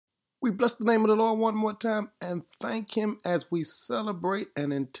We bless the name of the Lord one more time and thank Him as we celebrate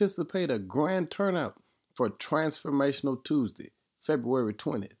and anticipate a grand turnout for Transformational Tuesday, February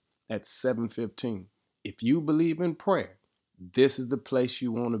 20th at 7:15. If you believe in prayer, this is the place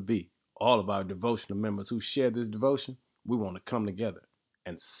you want to be. All of our devotional members who share this devotion, we want to come together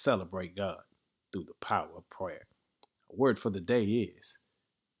and celebrate God through the power of prayer. A word for the day is,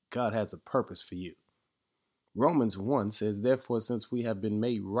 God has a purpose for you. Romans 1 says, therefore, since we have been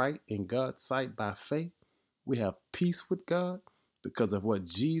made right in God's sight by faith, we have peace with God because of what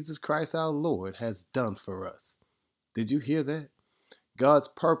Jesus Christ our Lord has done for us. Did you hear that? God's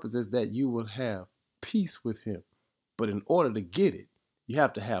purpose is that you will have peace with Him. But in order to get it, you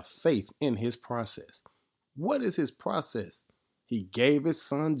have to have faith in His process. What is His process? He gave His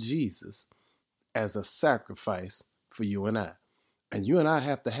Son Jesus as a sacrifice for you and I. And you and I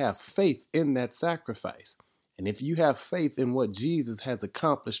have to have faith in that sacrifice. And if you have faith in what Jesus has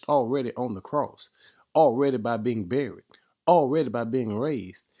accomplished already on the cross, already by being buried, already by being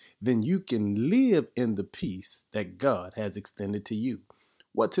raised, then you can live in the peace that God has extended to you.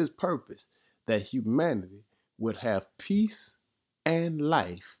 What's His purpose? That humanity would have peace and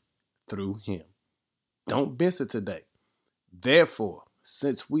life through Him. Don't miss it today. Therefore,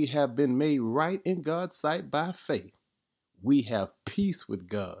 since we have been made right in God's sight by faith, we have peace with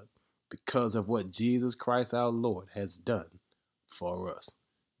God because of what Jesus Christ our Lord has done for us.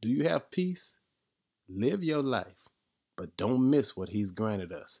 Do you have peace? Live your life, but don't miss what He's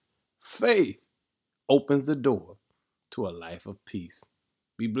granted us. Faith opens the door to a life of peace.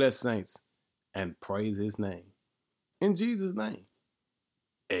 Be blessed, saints, and praise His name. In Jesus' name,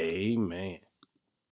 amen.